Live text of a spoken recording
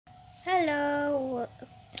Hello.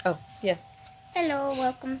 Oh, yeah. Hello,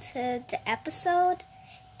 welcome to the episode.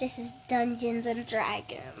 This is Dungeons and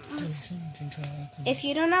Dragons. If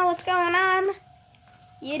you don't know what's going on,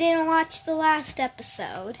 you didn't watch the last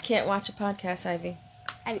episode. Can't watch a podcast, Ivy.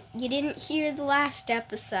 And you didn't hear the last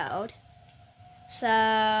episode.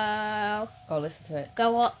 So Go listen to it.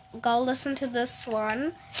 go listen to this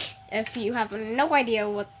one if you have no idea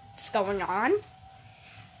what's going on.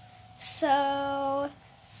 So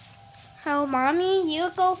Mommy,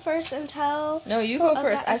 you go first and tell. No, you go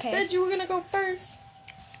first. Okay. I said you were gonna go first.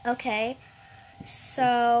 Okay,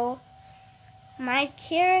 so my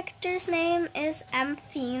character's name is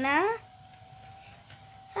Amphina,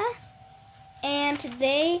 and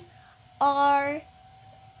they are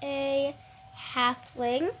a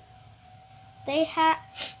halfling. They have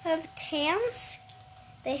tan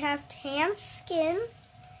skin,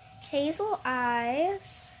 hazel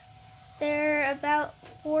eyes. They're about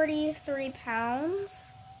 43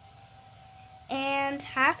 pounds, and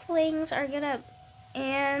halflings are gonna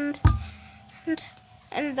and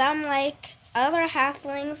them, like other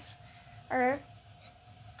halflings, are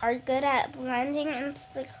good at blending into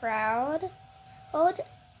the crowd.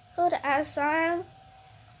 As I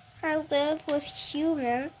live with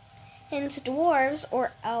humans and dwarves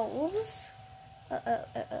or elves.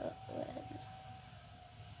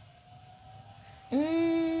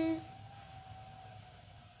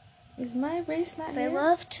 Is my race not They here?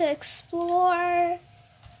 love to explore.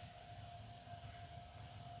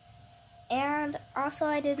 And also,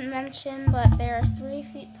 I didn't mention, but they're 3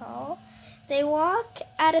 feet tall. They walk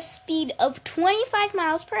at a speed of 25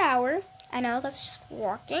 miles per hour. I know, that's just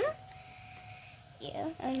walking. Yeah,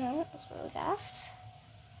 I know, it's really fast.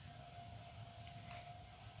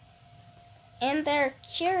 And they're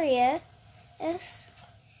curious.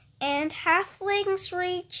 And halflings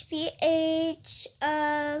reach the age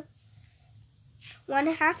of...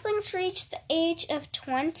 When halflings reach the age of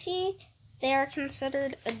 20, they are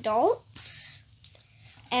considered adults.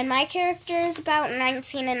 And my character is about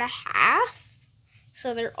 19 and a half.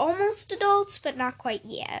 So they're almost adults, but not quite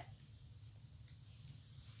yet.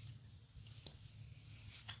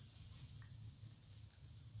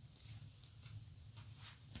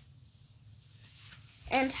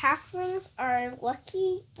 And halflings are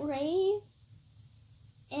lucky, brave,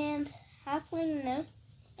 and halfling,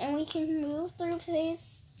 and we can move through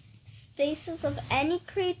spaces of any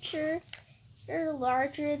creature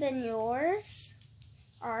larger than ours.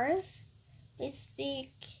 We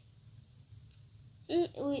speak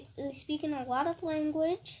in a lot of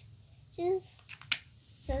languages.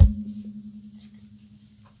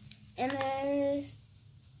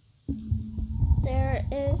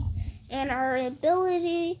 And our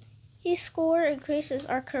ability score increases.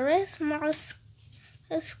 Our charisma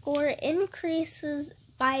score increases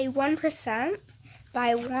by 1%,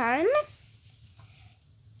 by 1.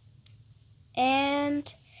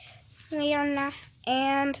 And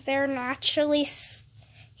they're naturally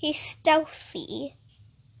stealthy.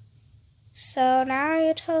 So now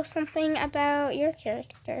you tell something about your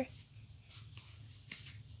character.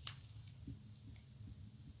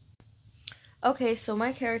 Okay, so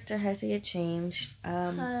my character has to get changed.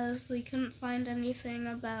 Because we couldn't find anything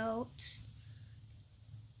about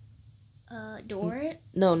Dorit.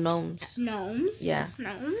 No, gnomes. Gnomes. Yeah. Yes,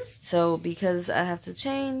 gnomes. So because I have to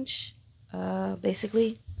change,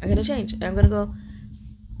 basically, I'm gonna change. I'm gonna go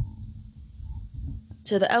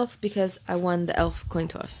to the elf because I won the elf coin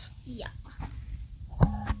toss. Yeah.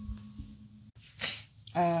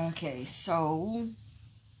 Okay, so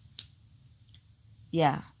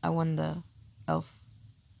yeah, I won the elf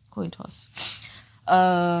coin toss.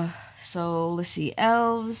 So let's see,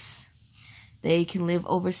 elves, they can live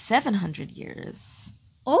over 700 years.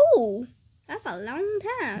 Oh, that's a long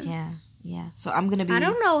time. Yeah. So I'm gonna be. I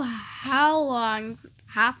don't know how long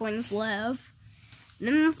halflings live.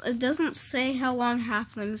 It doesn't say how long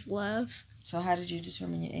halflings live. So how did you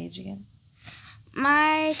determine your age again?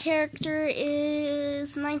 My character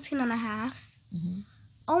is 19 and a half. Mm-hmm.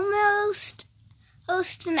 Almost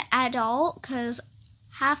an adult, because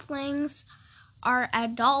halflings are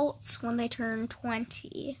adults when they turn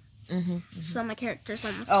 20. Mm-hmm. So my character's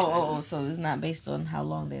almost 20. So it's not based on how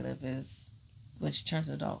long they live, is when she turns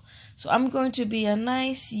adult. So I'm going to be a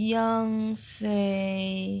nice young,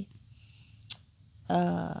 say,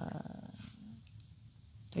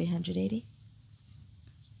 380.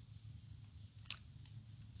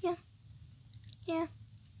 Yeah.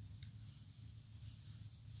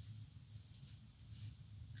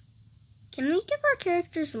 Can we give our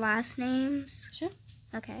characters last names? Sure.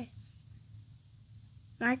 Okay.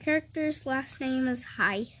 My character's last name is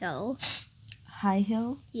High Hill. high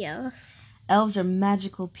hill? Yes. Elves are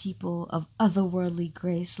magical people of otherworldly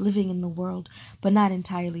grace, living in the world, but not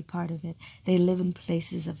entirely part of it. They live in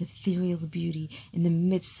places of ethereal beauty, in the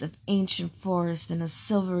midst of ancient forests and a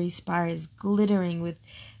silvery spires glittering with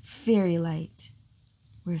fairy light,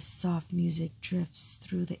 where soft music drifts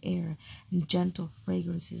through the air and gentle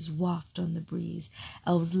fragrances waft on the breeze.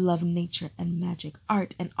 Elves love nature and magic,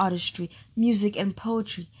 art and artistry, music and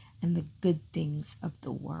poetry, and the good things of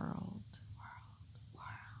the world.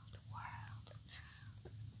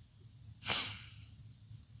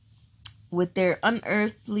 With their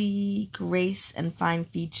unearthly grace and fine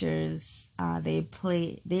features, they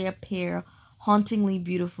appear hauntingly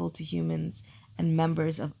beautiful to humans and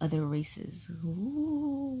members of other races.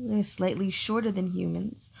 Ooh, they're slightly shorter than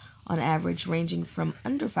humans, on average ranging from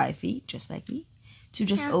under 5 feet, just like me, to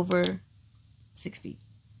just over 6 feet.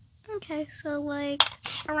 Okay, so like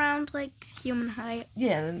around like human height.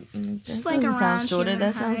 Yeah, Just that like doesn't sound around shorter. human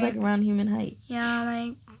That sounds like height. around human height. Yeah,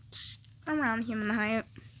 like around human height.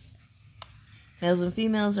 Males and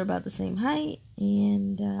females are about the same height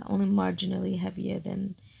and only marginally heavier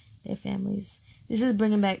than their families. This is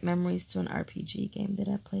bringing back memories to an RPG game that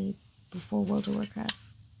I played before World of Warcraft,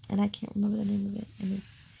 and I can't remember the name of it, and it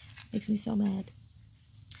makes me so mad.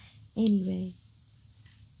 Anyway,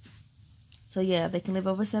 so yeah, they can live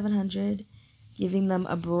over 700, giving them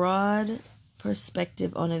a broad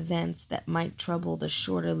perspective on events that might trouble the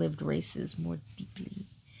shorter-lived races more deeply.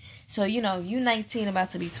 So, you 19,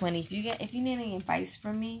 about to be 20. If you need any advice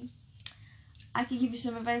from me, I can give you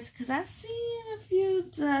some advice because I've seen a few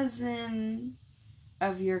dozen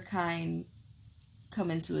of your kind come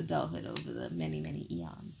into adulthood over the many, many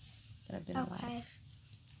eons that I've been alive.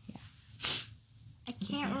 Yeah. I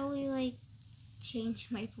can't really like change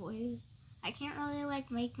my voice. I can't really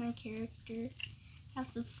like make my character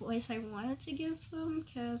have the voice I wanted to give them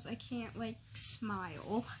because I can't like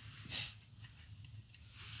smile.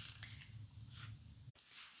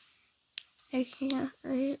 I can't.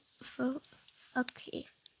 Okay.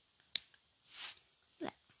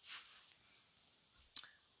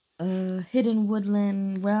 Hidden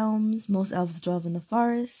woodland realms. Most elves dwell in the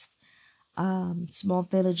forest. Small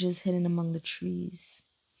villages hidden among the trees.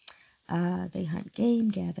 They hunt game,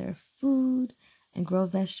 gather food, and grow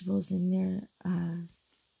vegetables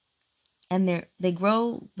they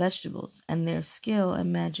grow vegetables, and their skill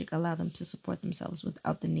and magic allow them to support themselves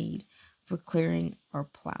without the need for clearing or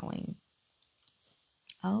plowing.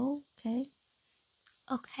 Okay.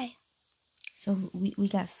 Okay. So we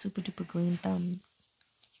got super duper green thumbs.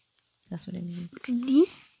 That's what it means. Mm-hmm.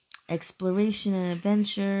 Exploration and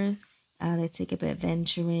adventure. They take up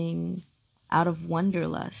adventuring out of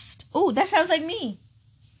wanderlust. Oh, that sounds like me.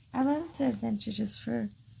 I love to adventure just for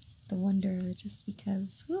the wonder, just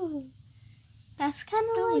because. Ooh. That's kind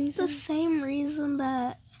of No like reason. the same reason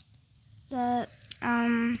that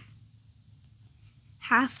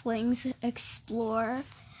halflings explore.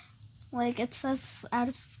 Like it says out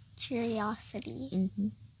of curiosity. Mm-hmm.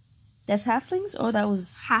 That's halflings, or that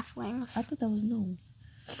was Halflings. I thought that was gnomes.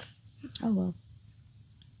 Oh well.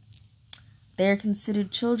 They are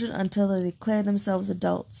considered children until they declare themselves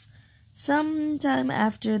adults, sometime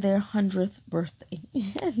after their 100th birthday.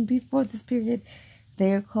 And before this period,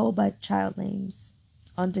 they are called by child names.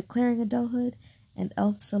 On declaring adulthood, an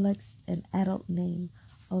elf selects an adult name,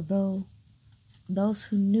 although those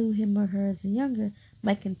who knew him or her as a younger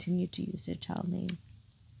might continue to use their child name.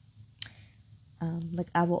 Like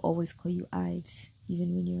I will always call you Ives,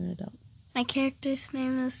 even when you're an adult. My character's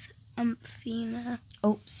name is Amphina.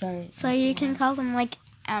 Oh, sorry. So you can call them like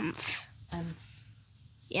Emph. Um,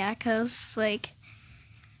 Yeah, because like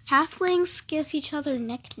halflings give each other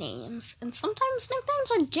nicknames, and sometimes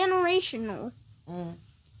nicknames are generational.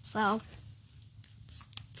 So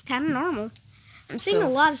it's kind of normal. I'm seeing a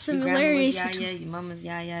lot of similarities. Your grandma was Yaya, your mama's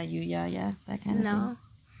Yaya, you Yaya, that kind of thing. No.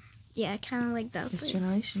 Yeah, kind of like that. It's thing.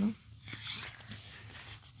 generational.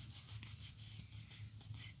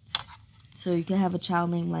 So you can have a child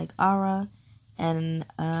named like Ara, and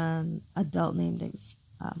an adult named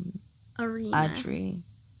Arena. Audrey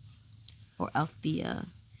or Althea.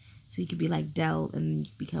 So you could be like Del and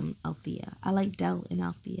you become Althea. I like Del and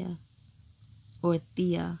Althea. Or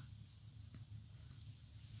Thea.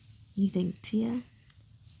 You think Tia?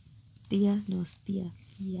 Thea? No, it's Thea.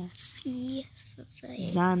 Thea.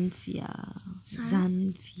 Xanthia.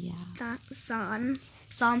 Xanthia.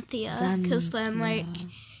 Xanthia. Because then like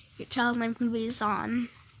your child name can be Zon.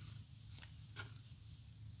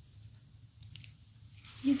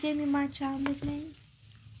 You gave me my child nickname?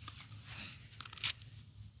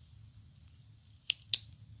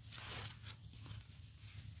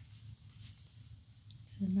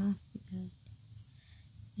 Xanathia.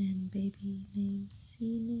 And baby name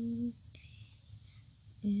C name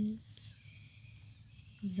is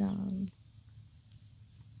Zong.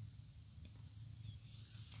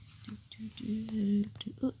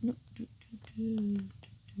 Oh, no.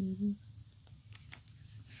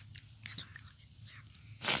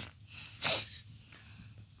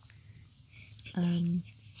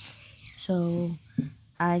 So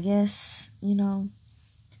I guess,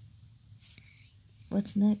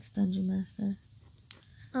 what's next, Dungeon Master?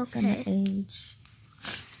 Summer Okay. age,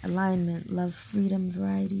 alignment, love, freedom,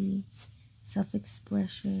 variety,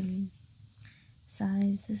 self-expression,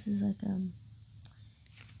 size. This is like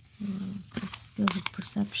skills of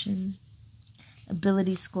perception,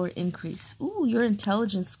 ability score increase. Ooh, your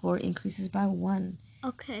intelligence score increases by 1.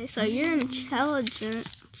 Okay, so you're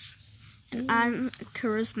intelligence and I'm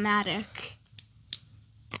charismatic.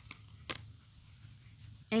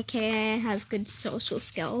 AKA I have good social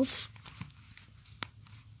skills.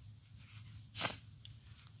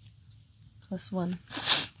 +1.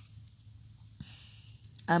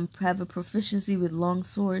 Have a proficiency with long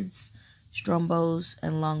swords, strong bows,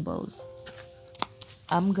 and long bows.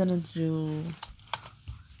 I'm gonna do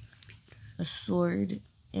a sword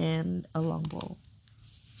and a long bow.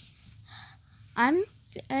 I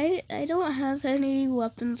don't have any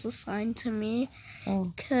weapons assigned to me.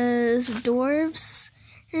 Oh. Cause dwarves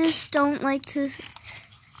just don't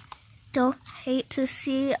hate to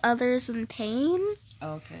see others in pain.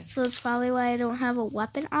 Okay. So that's probably why I don't have a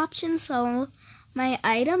weapon option. So my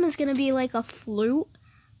item is gonna be like a flute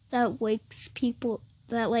that wakes people,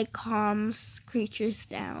 that like calms creatures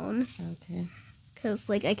down. Okay. Cause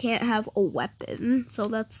like I can't have a weapon, so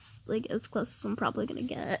that's like as close as I'm probably gonna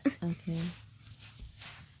get. Okay.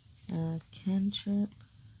 Cantrip.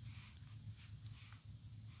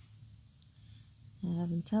 I have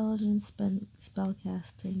intelligence, spell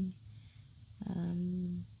casting.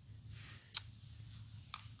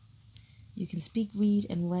 You can speak, read,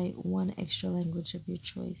 and write 1 extra language of your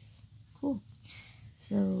choice. Cool.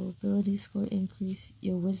 So, ability score increase.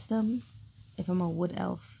 Your wisdom, if I'm a wood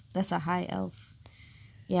elf, that's a high elf.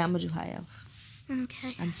 Yeah, I'm gonna do high elf.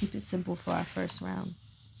 Okay. And keep it simple for our first round.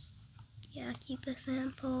 Yeah, keep it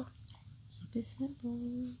simple. Keep it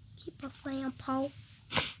simple. Keep it simple.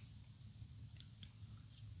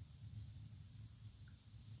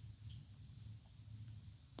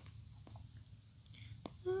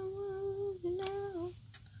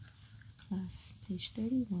 Class, page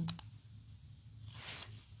 31.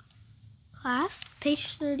 Class,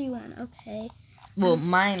 page 31. Okay. Well,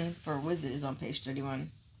 mine for wizard is on page 31.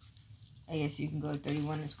 I guess you can go to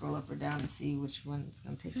 31 and scroll up or down and see which one is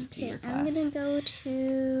going to take you to your class. I'm going to go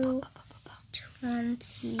to 20.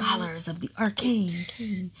 Scholars of the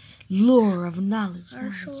arcane. Lore of knowledge.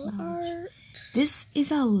 Martial art. This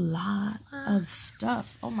is a lot of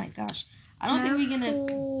stuff. Oh my gosh. I don't think we're going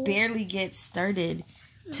to barely get started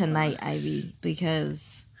tonight, Ivy,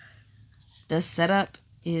 because the setup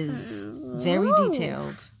is very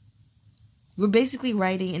detailed. We're basically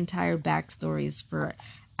writing entire backstories for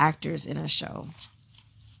actors in a show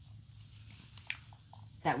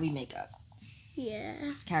that we make up.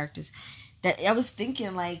 Yeah. Characters. That I was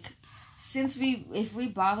thinking, like, if we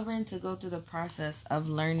bothering to go through the process of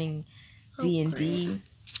learning D&D,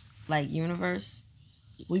 like, universe,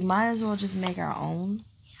 we might as well just make our own.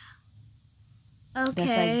 Yeah. Okay.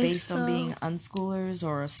 That's, like, based on being unschoolers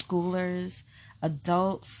or schoolers,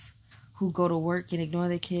 adults who go to work and ignore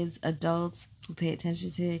their kids, adults who pay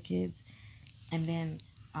attention to their kids, and then,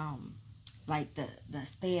 like, the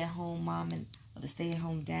stay-at-home mom or the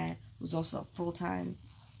stay-at-home dad who's also a full-time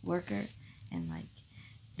worker, and, like,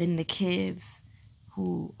 then the kids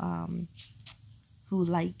who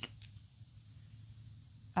like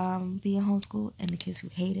being homeschooled, and the kids who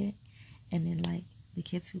hate it, and then, like, the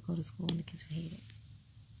kids who go to school and the kids who hate it,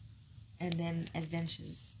 and then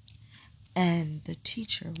adventures. And the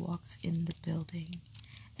teacher walks in the building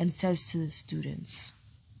and says to the students,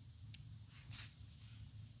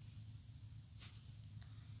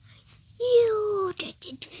 "You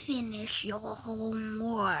didn't finish your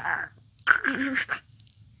homework."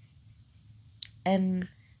 and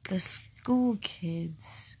the school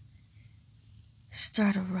kids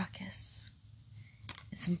start a ruckus.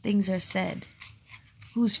 And some things are said.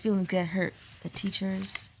 Whose feelings get hurt? The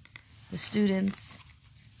teachers, the students,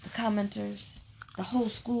 the commenters, the whole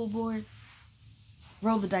school board.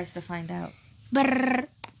 Roll the dice to find out. Brrr.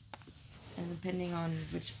 And depending on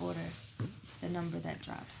which order, the number that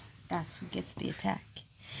drops, that's who gets the attack.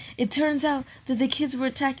 It turns out that the kids were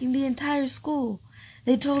attacking the entire school.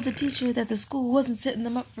 They told the teacher that the school wasn't setting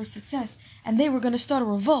them up for success, and they were going to start a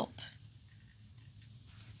revolt.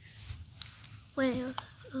 Wait,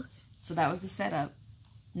 So that was the setup.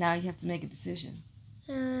 Now you have to make a decision.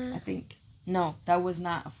 Uh, I think. No, that was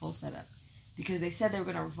not a full setup. Because they said they were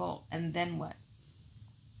going to revolt. And then what?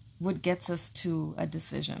 What gets us to a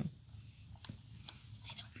decision?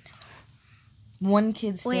 I don't know. One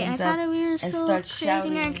kid Wait, I stands up thought we were and still starts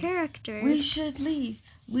creating shouting, our characters. "We should leave.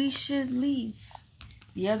 We should leave."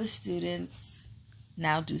 The other students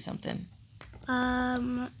now do something.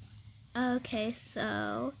 Okay,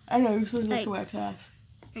 so I know you're supposed to Like, do my task.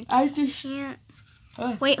 I just can't.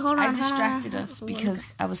 Wait, hold on. I hold distracted on. us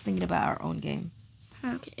because I was thinking about our own game.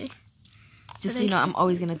 Okay. Just But so you know, I- I'm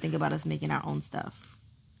always gonna think about us making our own stuff.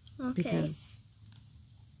 Okay. Because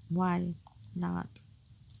why not?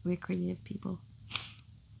 We're creative people.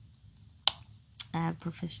 I have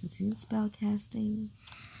proficiency in spellcasting.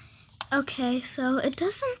 Okay, so it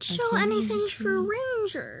doesn't show Arcane anything wizardry. for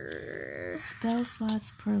Ranger. Spell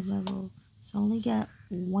slots per level. So I only get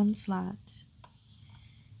one slot.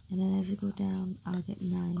 And then as I go down, I'll get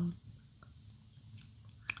 9.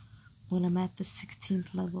 When I'm at the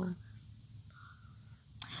 16th level.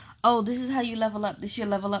 Oh, this is how you level up. This is your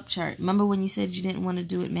level up chart. Remember when you said you didn't want to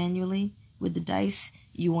do it manually with the dice?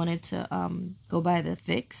 You wanted to go by the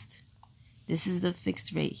fixed. This is the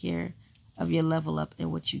fixed rate here of your level up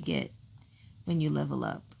and what you get when you level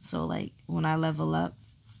up. So like when I level up,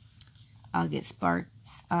 I'll get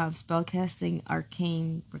spellcasting,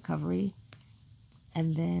 arcane recovery,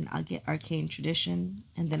 and then I'll get arcane tradition,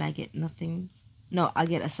 and then I get nothing. No, I'll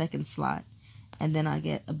get a second slot, and then I'll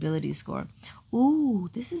get ability score. Ooh,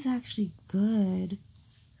 this is actually good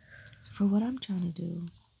for what I'm trying to do.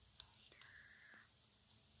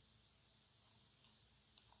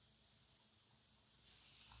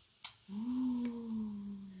 Ooh.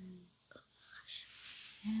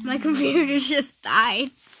 My computer just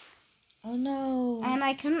died. Oh no. And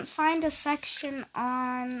I couldn't find a section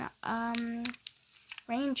on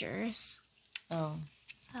Rangers. Oh.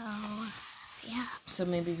 So, yeah. So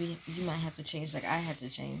maybe you might have to change, like I had to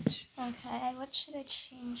change. Okay, what should I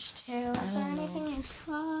change to? Is I there don't know. anything you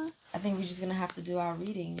saw? I think we're just gonna have to do our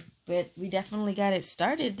reading, but we definitely got it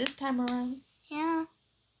started this time around. Yeah.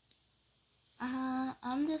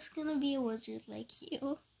 I'm just gonna be a wizard like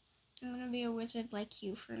you. I'm gonna be a wizard like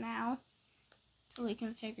you for now. Till we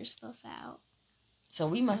can figure stuff out. So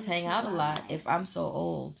we must hang out a lot Right. if I'm so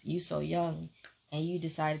old, you so young, and you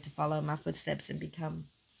decided to follow in my footsteps and become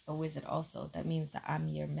a wizard also. That means that I'm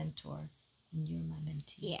your mentor and you're my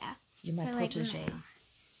mentee. Yeah. You're my Or, like, protege. no.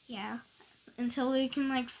 Yeah. Until we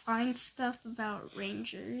can find stuff about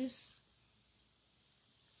Rangers.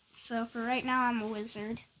 So for right now I'm a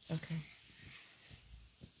wizard. Okay.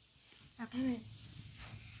 Okay.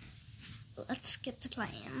 Let's get to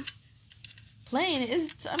playing. Playing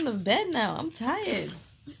it's on the bed now. I'm tired.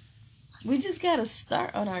 We just gotta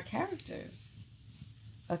start on our characters.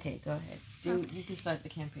 Okay, go ahead. You can start the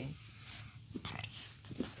campaign. Okay.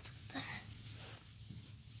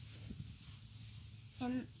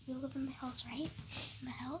 And you live in the house, right? In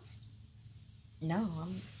the house? No,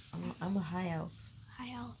 I'm a high elf.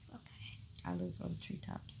 High elf, okay. I live on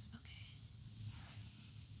treetops. Okay.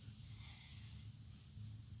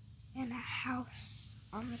 In a house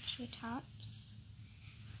on the treetops.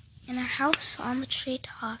 In a house on the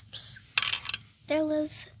treetops, there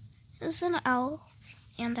lives an elf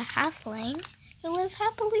and a halfling who live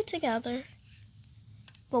happily together.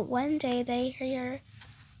 But one day they hear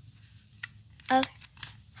of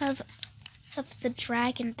the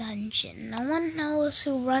dragon dungeon. No one knows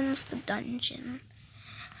who runs the dungeon.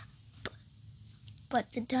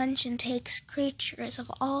 But the dungeon takes creatures of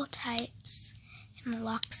all types and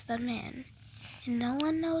locks them in. And no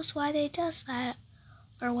one knows why they does that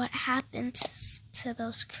or what happens to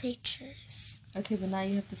those creatures. Okay, but now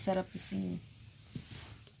you have to set up a scene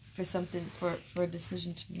for something, for a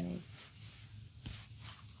decision to be made.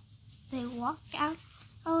 They walk out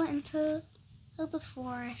into the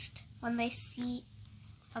forest when they see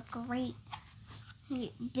a great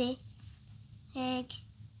big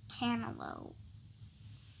cantaloupe.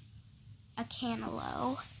 A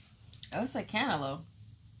cantaloupe. Oh, it's like cantaloupe.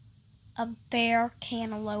 A bear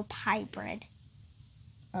cantaloupe hybrid.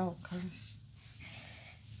 Oh, gosh.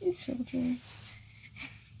 You children.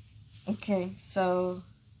 Okay, so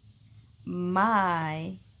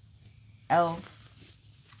my elf.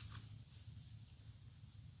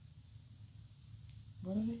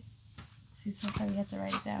 What are we? See, so sorry, we had to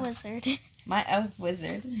write it down. Wizard. My elf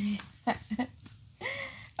wizard.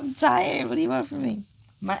 I'm tired. What do you want from me?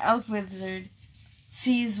 My elf wizard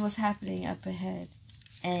sees what's happening up ahead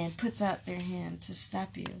and puts out their hand to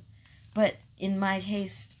stop you. But in my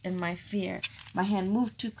haste and my fear, my hand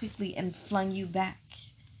moved too quickly and flung you back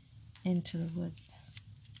into the woods.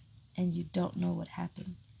 and you don't know what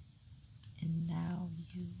happened. And now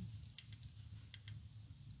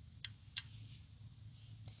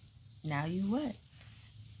you what?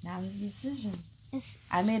 Now it's a decision.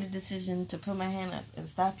 I made a decision to put my hand up and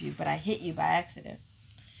stop you, but I hit you by accident.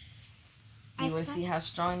 Do you want to see how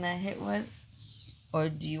strong that hit was? Or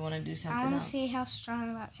do you want to do something else? I want to see how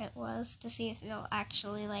strong that hit was to see if it'll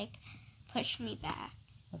actually, push me back.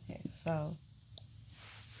 Okay, so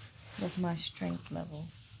what's my strength level?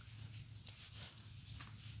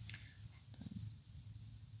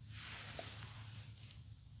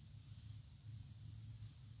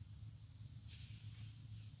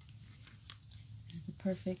 This is the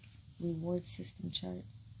perfect reward system chart.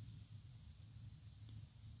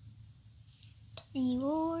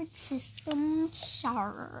 Reward system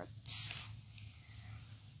charts.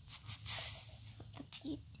 The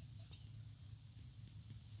T.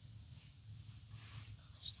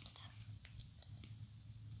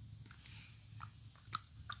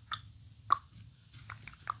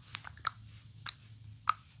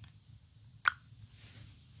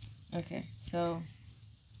 Okay, so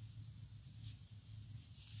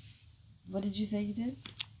what did you say you did?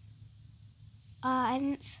 I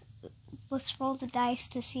didn't. Let's roll the dice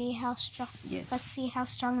to see how strong. Yes. Let's see how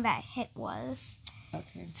strong that hit was.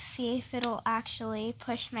 Okay. To see if it'll actually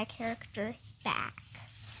push my character back.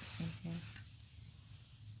 Okay.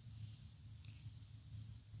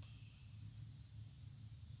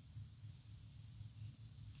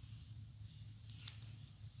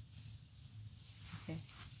 Okay.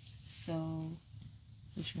 So,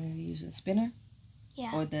 which one are you using? Spinner?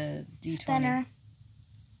 Yeah. Or the D20? Spinner.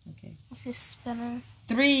 Okay. Let's do spinner.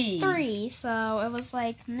 3. 3, so it was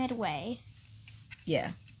midway.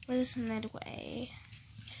 Yeah. What is midway?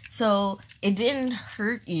 So it didn't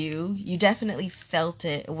hurt you. You definitely felt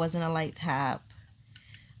it. It wasn't a light tap.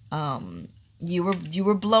 You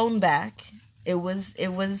were blown back. It was.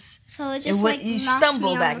 So it just you knocked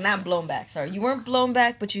stumbled me back, on not blown back. Sorry, you weren't blown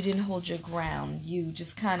back, but you didn't hold your ground. You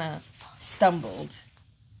just kind of stumbled.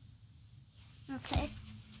 Okay.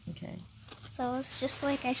 Okay. So it's just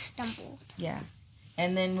like I stumbled. Yeah.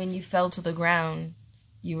 And then when you fell to the ground,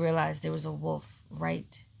 you realized there was a wolf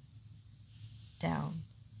right down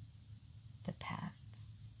the path,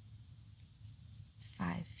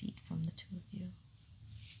 5 feet from the two of you.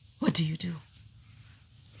 What do you do?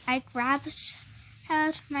 I grabbed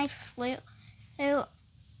out my flute and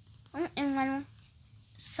went.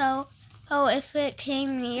 So, if it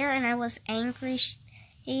came near and I was angry,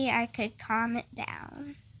 I could calm it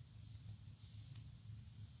down.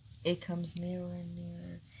 It comes nearer and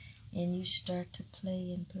nearer, and you start to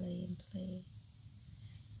play and play and play.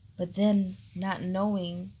 But then, not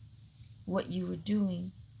knowing what you were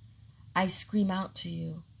doing, I scream out to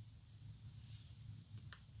you.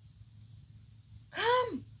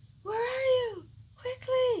 Come! Where are you?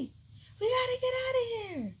 Quickly! We gotta get out of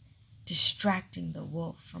here! Distracting the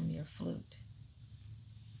wolf from your flute,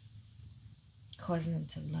 causing them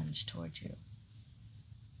to lunge toward you.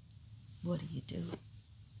 What do?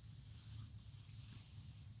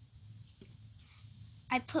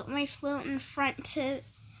 I put my flute in front to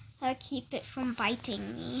keep it from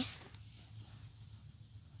biting me.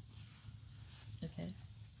 Okay.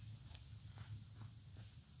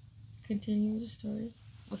 Continue the story.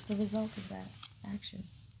 What's the result of that action?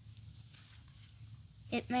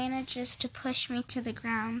 It manages to push me to the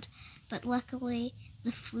ground, but luckily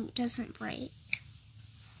the flute doesn't break.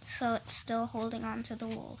 So it's still holding on to the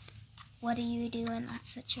wolf. What do you do in that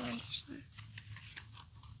situation?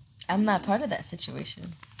 I'm not part of that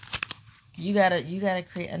situation. You gotta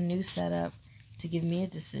create a new setup to give me a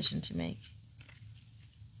decision to make.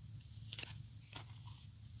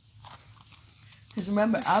 Because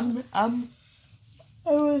remember, I'm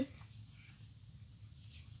a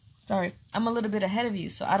little bit ahead of you,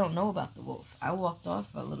 so I don't know about the wolf. I walked off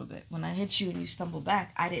for a little bit. When I hit you and you stumbled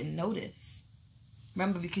back, I didn't notice.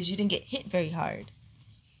 Remember, because you didn't get hit very hard.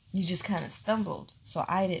 You just kind of stumbled, so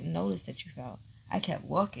I didn't notice that you fell. I kept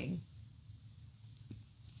walking.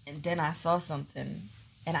 And then I saw something,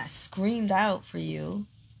 and I screamed out for you,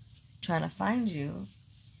 trying to find you,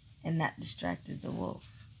 and that distracted the wolf.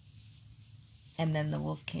 And then the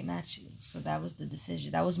wolf came at you. So that was the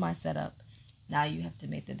decision. That was my setup. Now you have to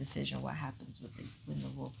make the decision what happens when the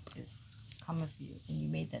wolf is coming for you. And you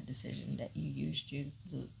made that decision that you used your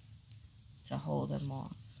flute to hold him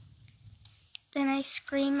off. Then I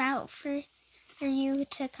scream out for you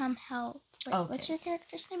to come help. Wait, Okay. What's your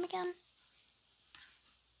character's name again?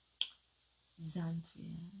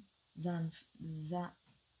 Zanafia.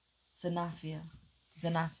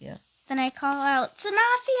 Then I call out,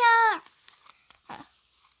 Zanafia!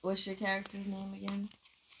 What's your character's name again?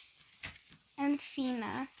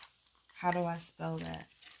 Enfina. How do I spell that?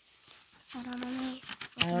 Hold on, let me.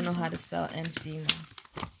 I don't know how to spell Enfima.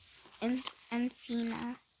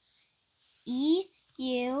 Enfina.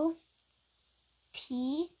 EUPHEMIA.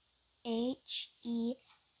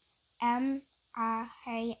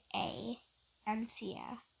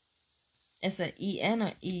 Enfia. It's a E-N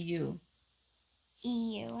or E-U?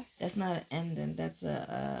 EU. That's not an N then. That's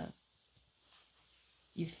a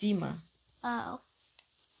euphema. Oh.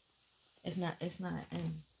 It's not an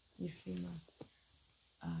N. Euphema.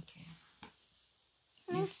 Okay.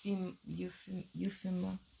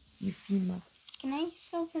 Euphema. Can I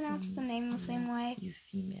still pronounce the name the same way?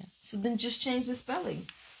 Euphemia. So then just change the spelling.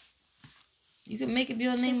 You can make up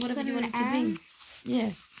your name Just whatever put you want it an to N? be.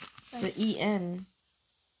 Yeah. So E-N.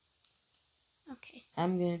 Okay.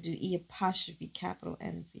 I'm going to do E apostrophe capital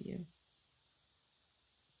N for you.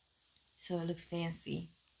 So it looks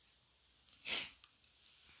fancy.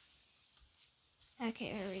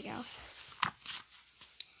 Okay, there we go.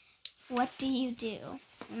 What do you do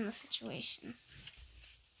in the situation?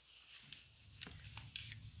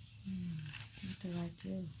 What do I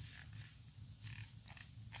do?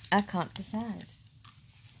 I can't decide.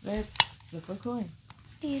 Let's flip a coin.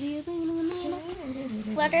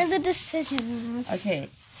 What are the decisions? Okay,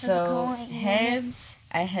 so heads,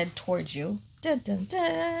 I head towards you. Dun, dun,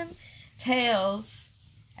 dun. Tails,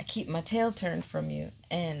 I keep my tail turned from you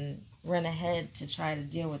and run ahead to try to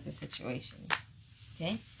deal with the situation.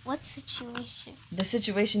 Okay? What situation? The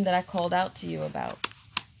situation that I called out to you about.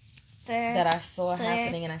 That I saw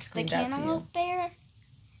happening and I screamed out to you. The cantaloupe bear?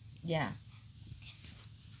 Yeah.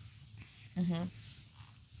 Mm-hmm.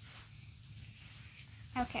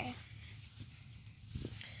 Okay.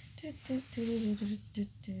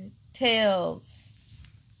 Tails.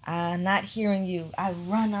 Not hearing you, I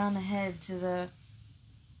run on ahead to the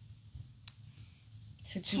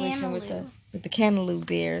situation with the cantaloupe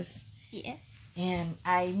bears. Yeah. And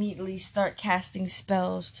I immediately start casting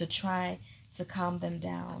spells to try to calm them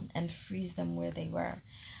down and freeze them where they were.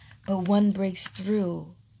 But one breaks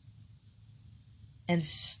through and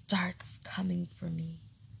starts coming for me.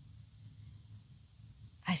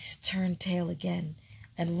 I turn tail again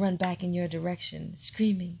and run back in your direction,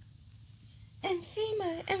 screaming,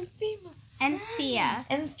 Enfima, Enfima. Enfia.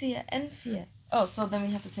 Enfia, Enfia. Oh, so then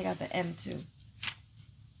we have to take out the M too.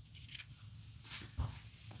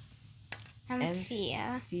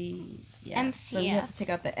 Enfia. Yeah. So we have to take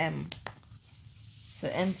out the M. So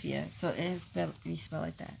Enfia. So it's we spell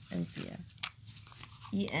like that. Enfia.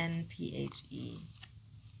 ENPHEIA.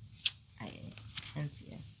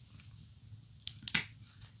 Enfia.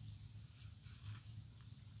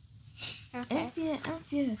 Okay.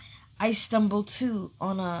 Enfia. I stumble too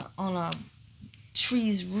on a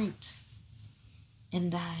tree's root,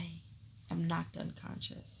 and I am knocked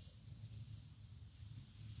unconscious.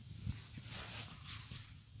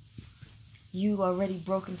 You already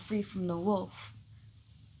broken free from the wolf.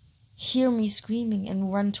 Hear me screaming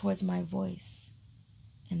and run towards my voice.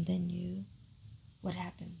 And then what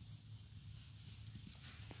happens?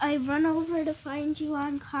 I run over to find you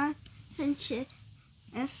unconscious,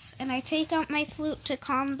 and I take out my flute to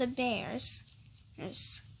calm the bears.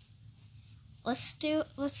 Let's do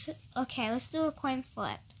a coin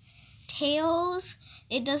flip. Tails,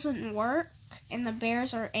 it doesn't work, and the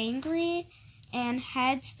bears are angry. And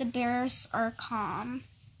heads, the bears are calm.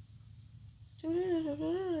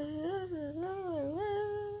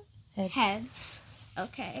 Heads.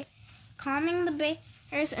 Okay. Calming the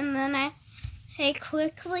bears, and then I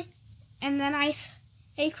quickly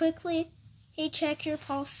check your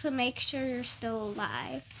pulse to make sure you're still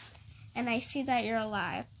alive. And I see that you're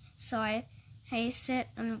alive. So I sit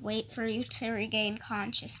and wait for you to regain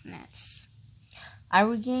consciousness. I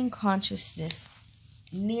regain consciousness,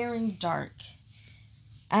 nearing dark,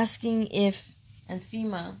 asking if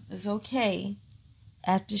Enfima is okay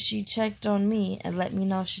after she checked on me and let me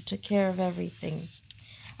know she took care of everything.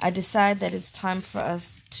 I decide that it's time for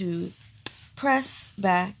us to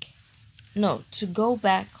go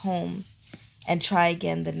back home and try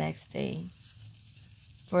again the next day.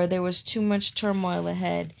 For there was too much turmoil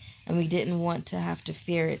ahead and we didn't want to have to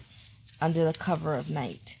fear it under the cover of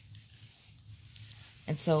night.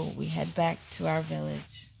 And so we head back to our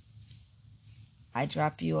village. I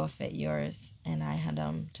drop you off at yours and I head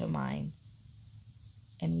on to mine.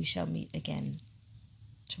 And we shall meet again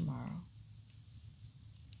tomorrow.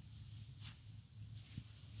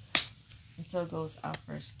 And so goes our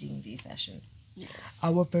first D&D session. Yes.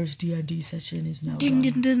 Our first D&D session is now dun,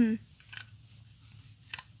 done. dun, dun.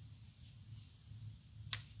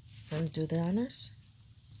 Want to do the honors?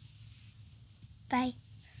 Bye.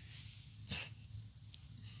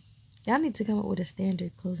 Y'all need to come up with a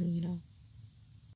standard closing,